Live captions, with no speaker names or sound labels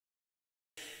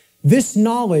This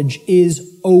knowledge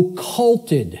is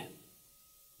occulted,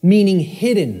 meaning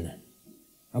hidden.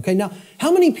 Okay, now,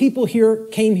 how many people here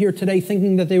came here today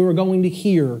thinking that they were going to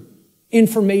hear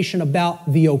information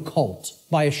about the occult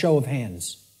by a show of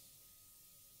hands?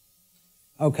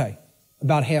 Okay,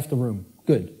 about half the room.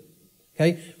 Good.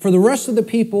 Okay, for the rest of the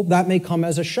people, that may come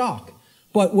as a shock.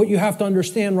 But what you have to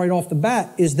understand right off the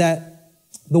bat is that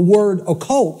the word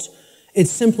occult, it's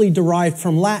simply derived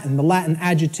from Latin, the Latin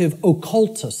adjective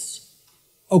occultus.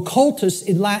 Occultus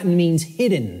in Latin means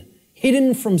hidden,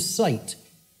 hidden from sight.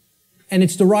 And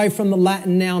it's derived from the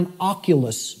Latin noun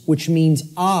oculus, which means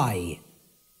eye.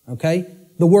 Okay?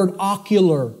 The word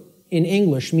ocular in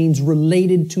English means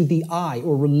related to the eye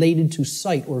or related to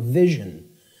sight or vision.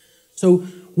 So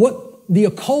what the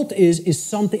occult is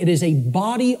something, it is a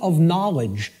body of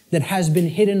knowledge that has been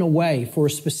hidden away for a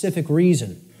specific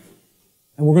reason.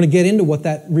 And we're going to get into what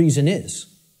that reason is.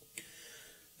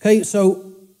 Okay,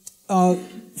 so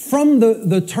from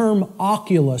the term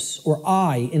oculus or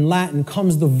eye in Latin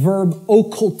comes the verb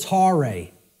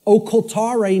occultare.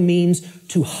 Occultare means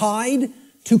to hide,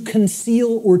 to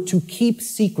conceal, or to keep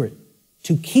secret.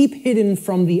 To keep hidden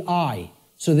from the eye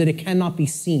so that it cannot be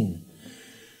seen.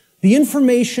 The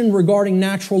information regarding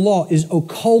natural law is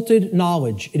occulted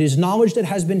knowledge. It is knowledge that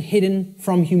has been hidden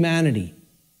from humanity.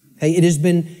 Okay,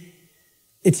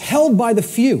 it's held by the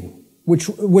few,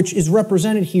 which is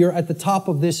represented here at the top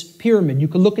of this pyramid. You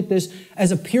can look at this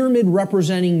as a pyramid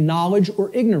representing knowledge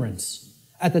or ignorance.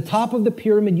 At the top of the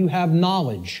pyramid, you have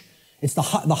knowledge. It's the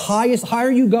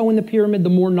higher you go in the pyramid, the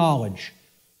more knowledge.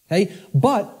 Okay,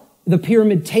 but the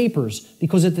pyramid tapers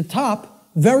because at the top,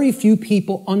 very few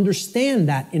people understand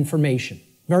that information.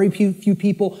 Very few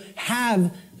people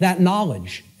have that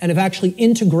knowledge and have actually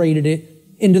integrated it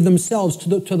into themselves to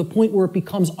the point where it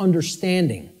becomes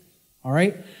understanding. All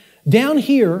right? Down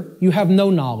here, you have no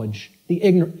knowledge, the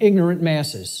ignorant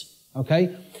masses.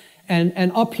 Okay?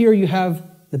 And up here, you have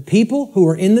the people who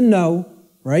are in the know,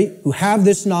 right? Who have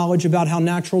this knowledge about how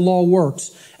natural law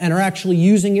works and are actually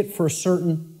using it for a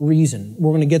certain reason.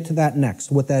 We're going to get to that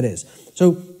next, what that is.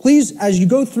 So please, as you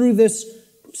go through this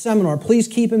seminar, please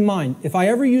keep in mind, if I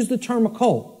ever use the term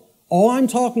occult, all I'm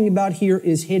talking about here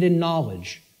is hidden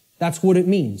knowledge. That's what it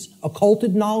means.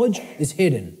 Occulted knowledge is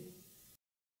hidden.